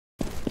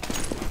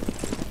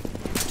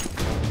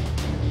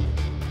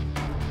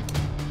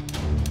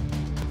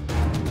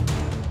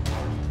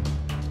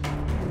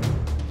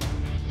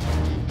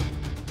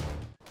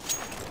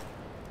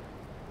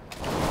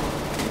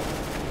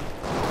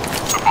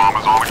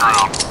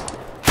ground.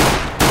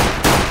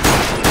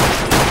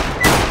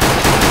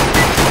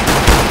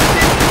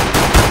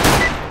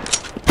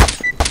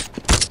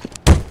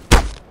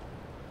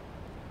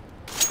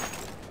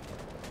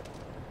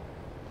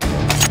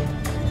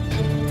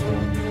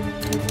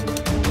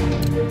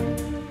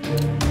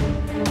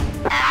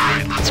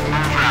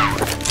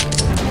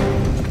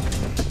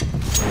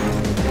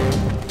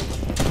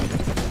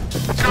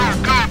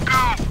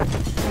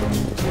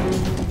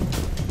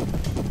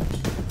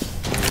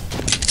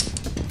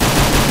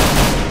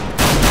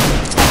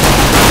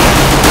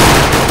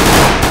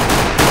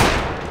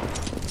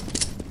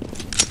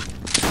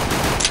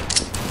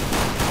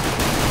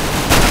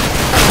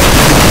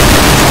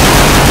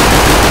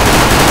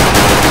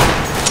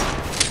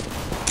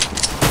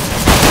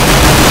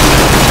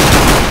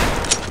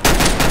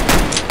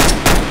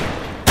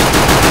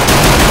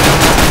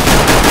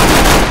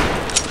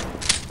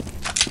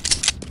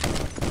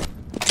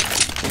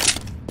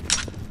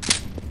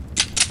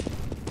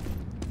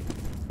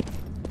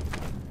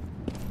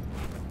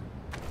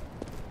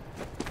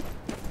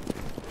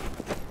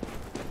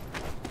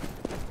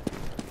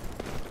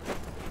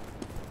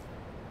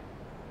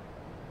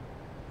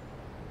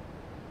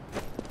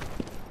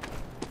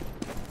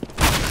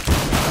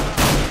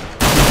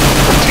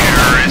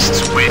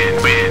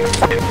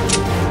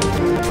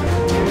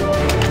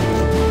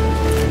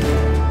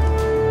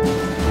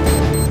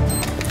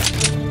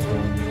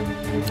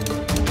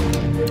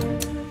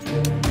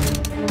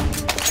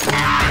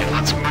 Alright,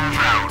 let's move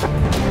out.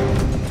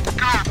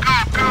 Go, go,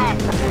 go!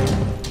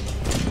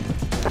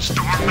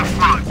 Storm the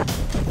front.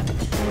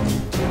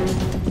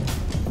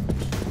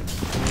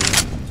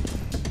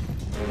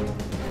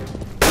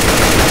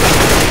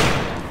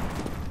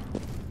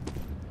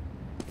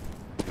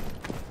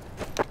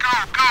 Go,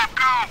 go,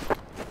 go!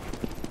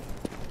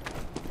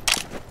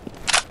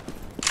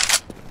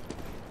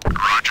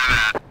 Roger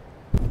that.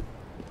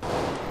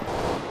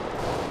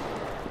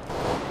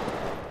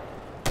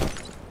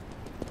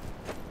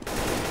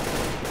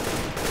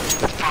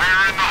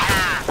 Fire in the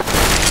hole!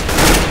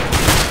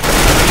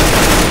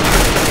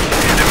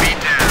 Enemy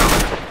down!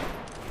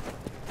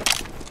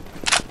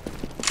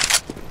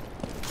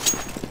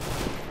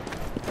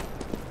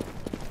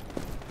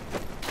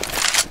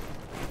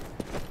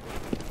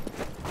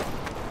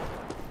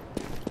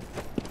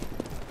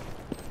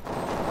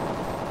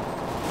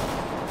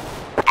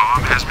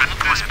 Bomb has been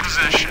put in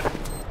position.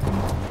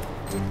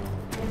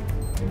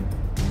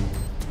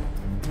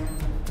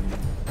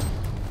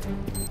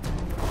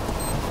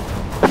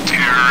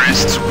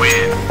 Terrorists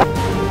win.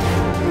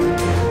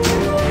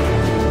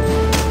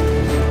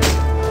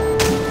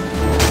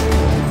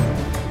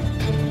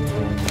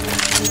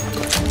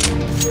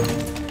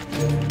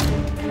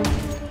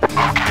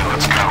 Okay,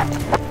 let's go.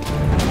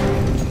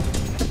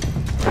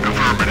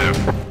 Affirmative.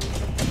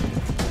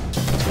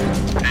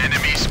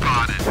 Enemy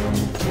spotted.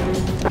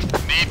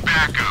 Need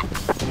backup.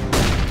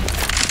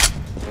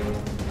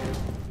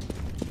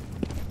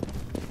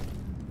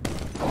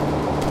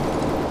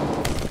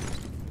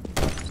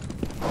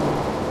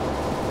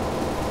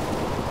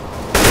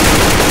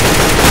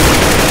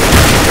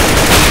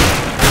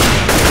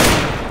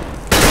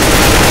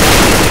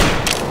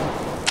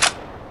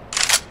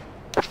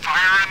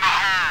 Fire in the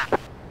hole!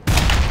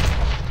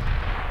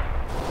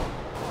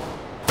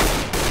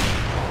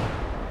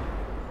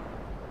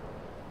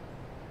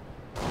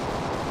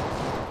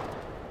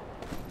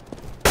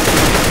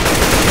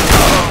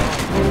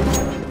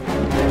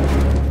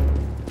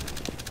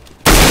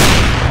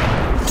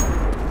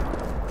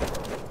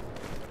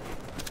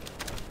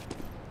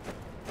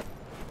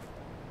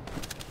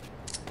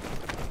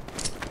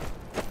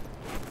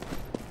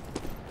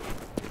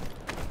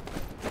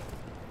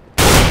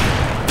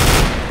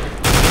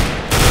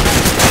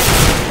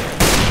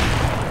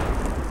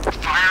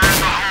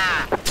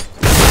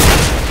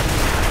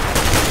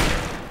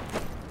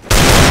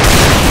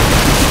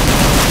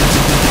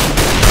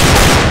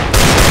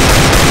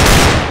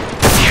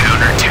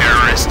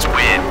 Counter-terrorists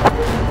win.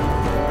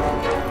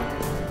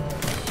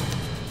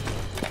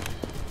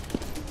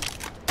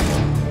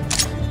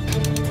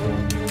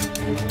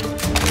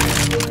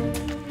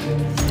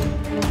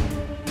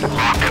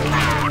 Lock and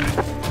load.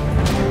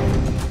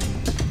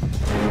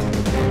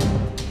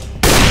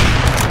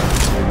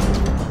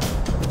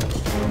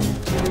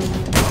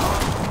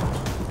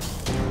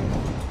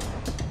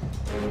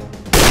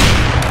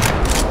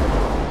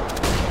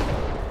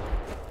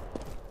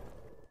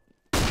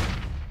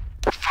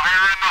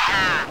 Fire in the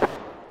hole!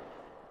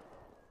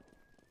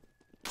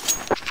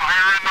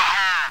 Fire in the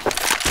hole!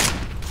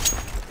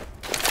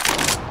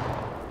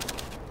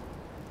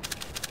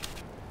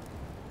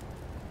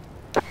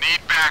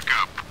 Need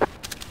backup.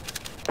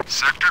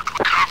 Sector,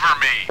 cover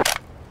me.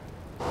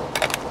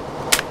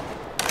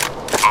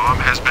 Bomb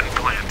has been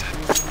planted.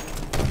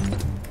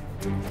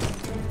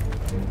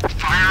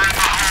 Fire in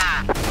the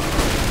hole!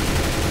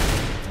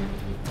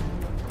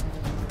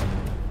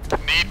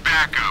 Need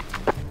backup.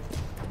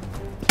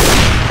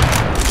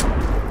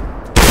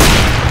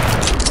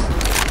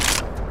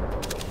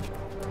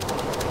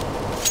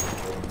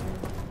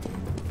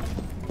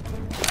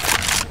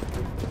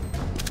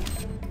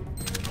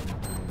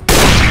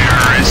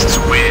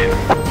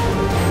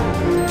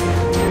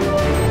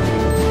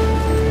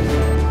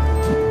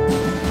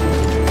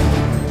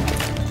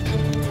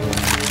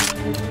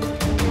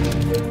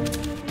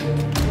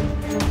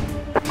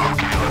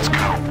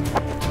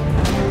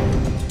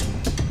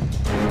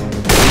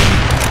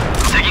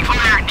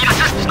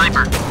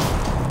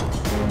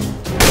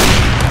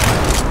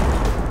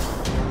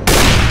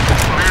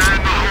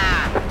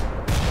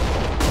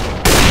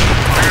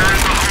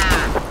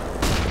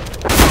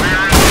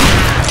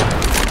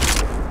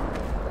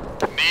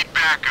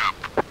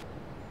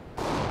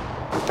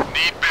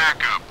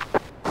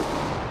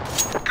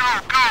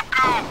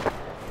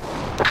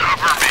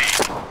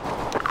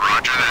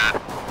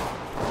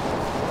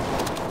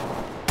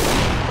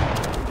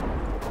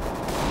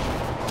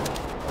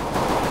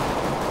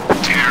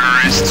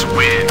 Counter-terrorists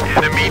win.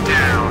 Enemy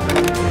down.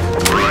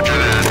 Roger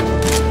that.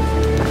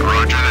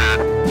 Roger that.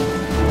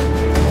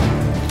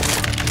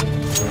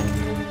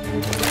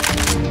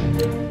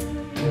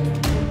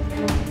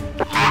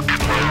 Lock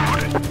and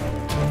load.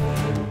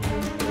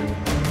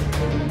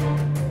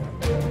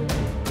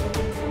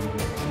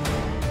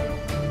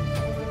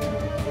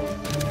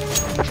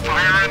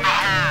 Fire in the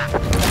hole.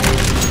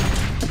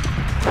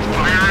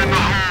 Fire in the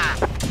hole.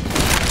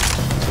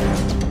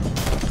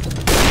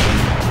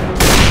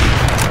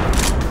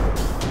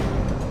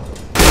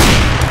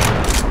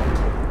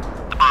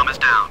 The bomb is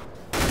down.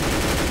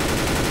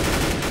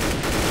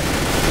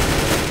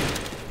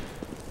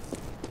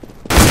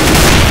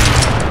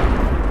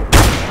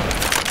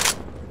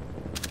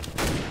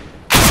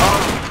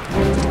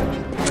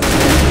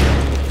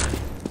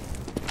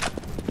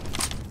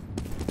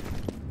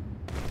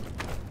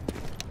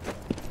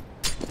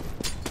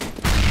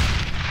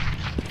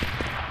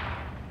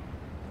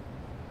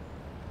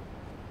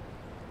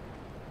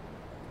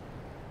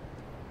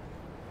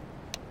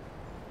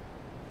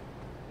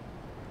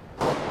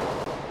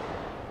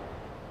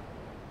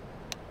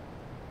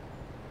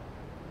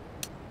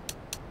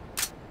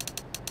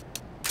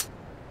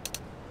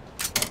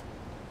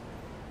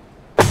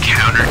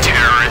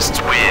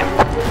 Counter-terrorists win.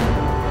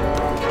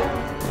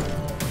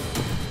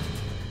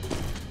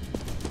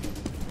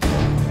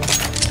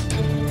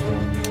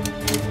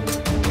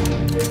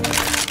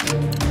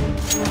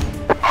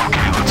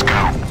 Okay, let's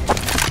go.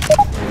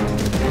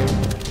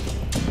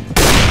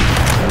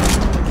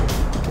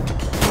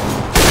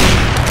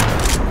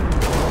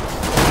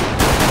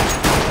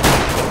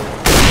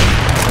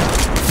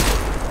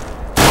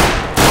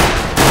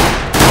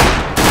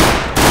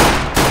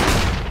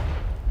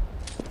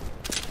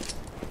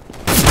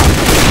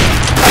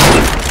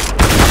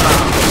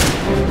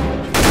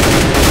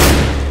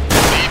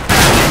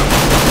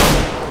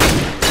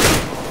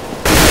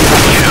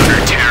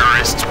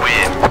 Counter-terrorists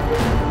win.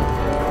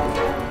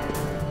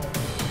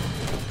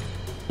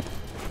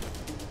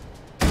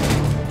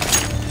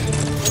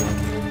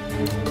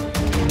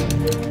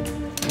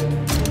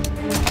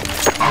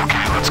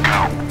 Okay, let's go.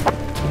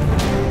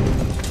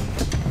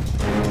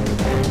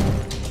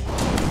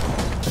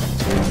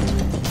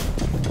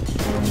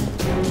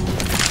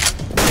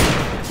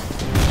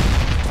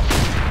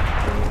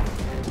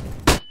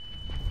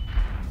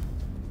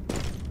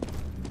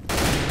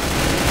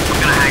 I'm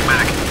gonna hang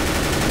back.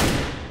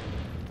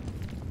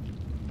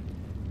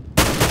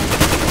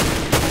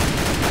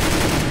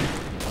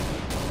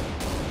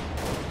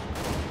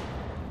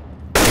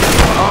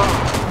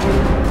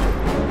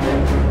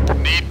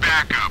 Need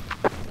backup.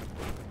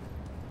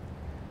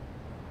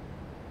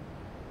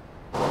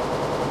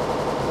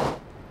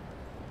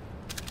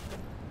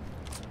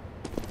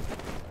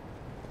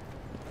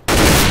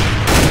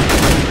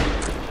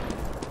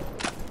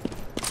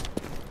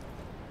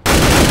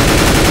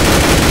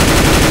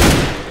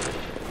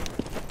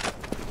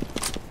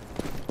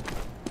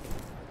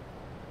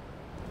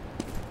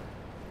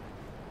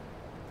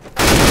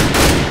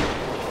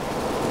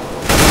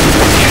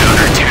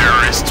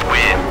 Counter-terrorists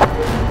win.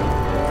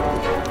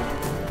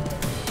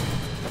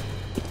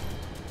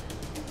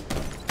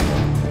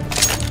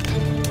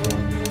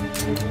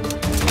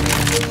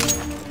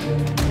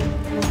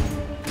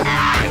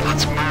 Alright,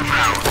 let's move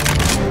out.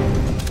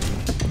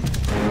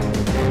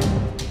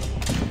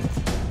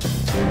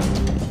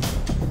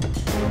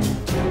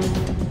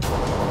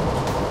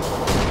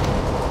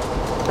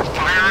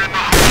 Fire in the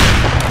hole.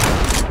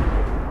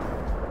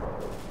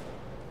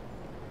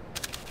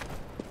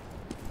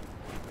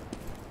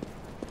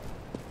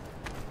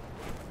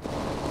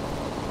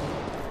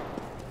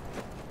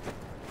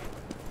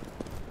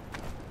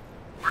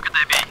 Where could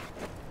they be?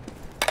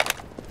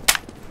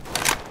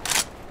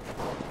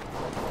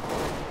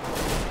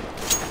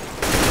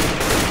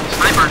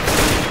 Sniper!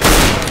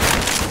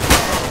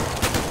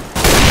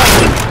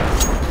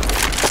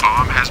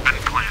 Bomb has been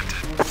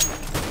planted.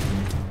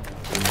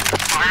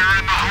 Fire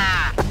in the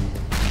hole!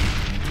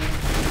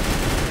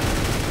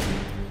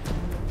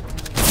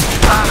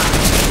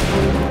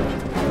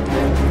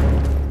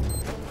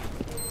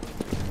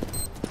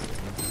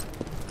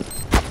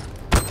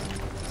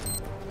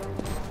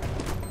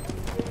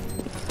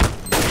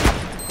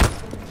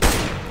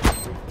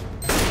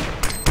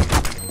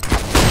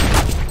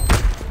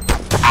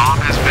 Bomb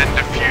has been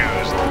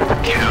defused.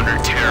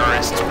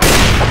 Counter-terrorists win.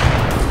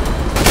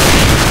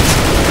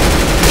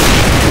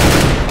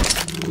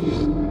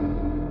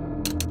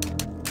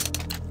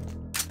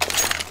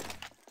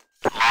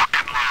 Lock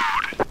and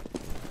load.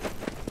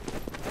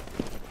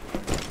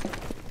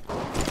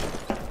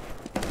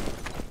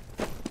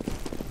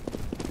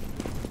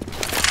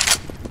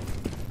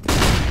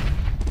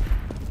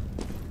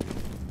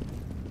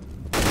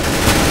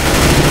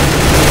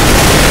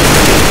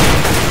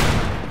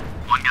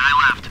 One guy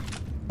left.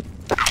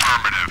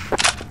 Affirmative.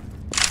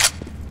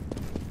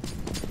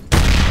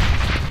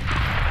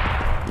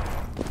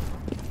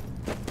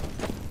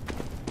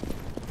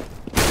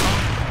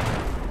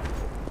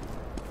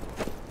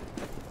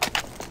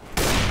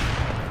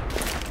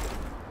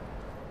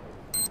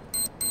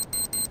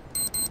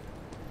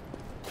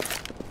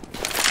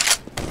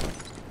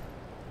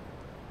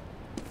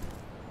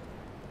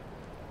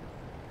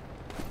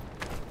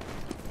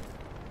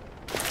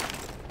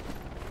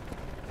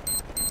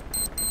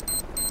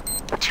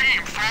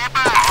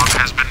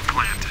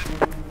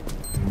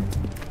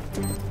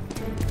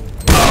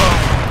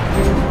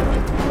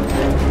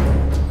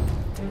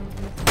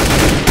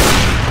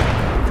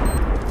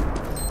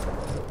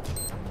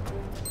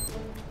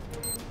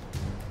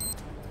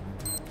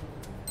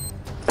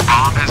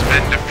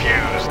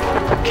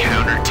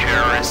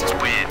 Counter-terrorists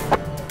win.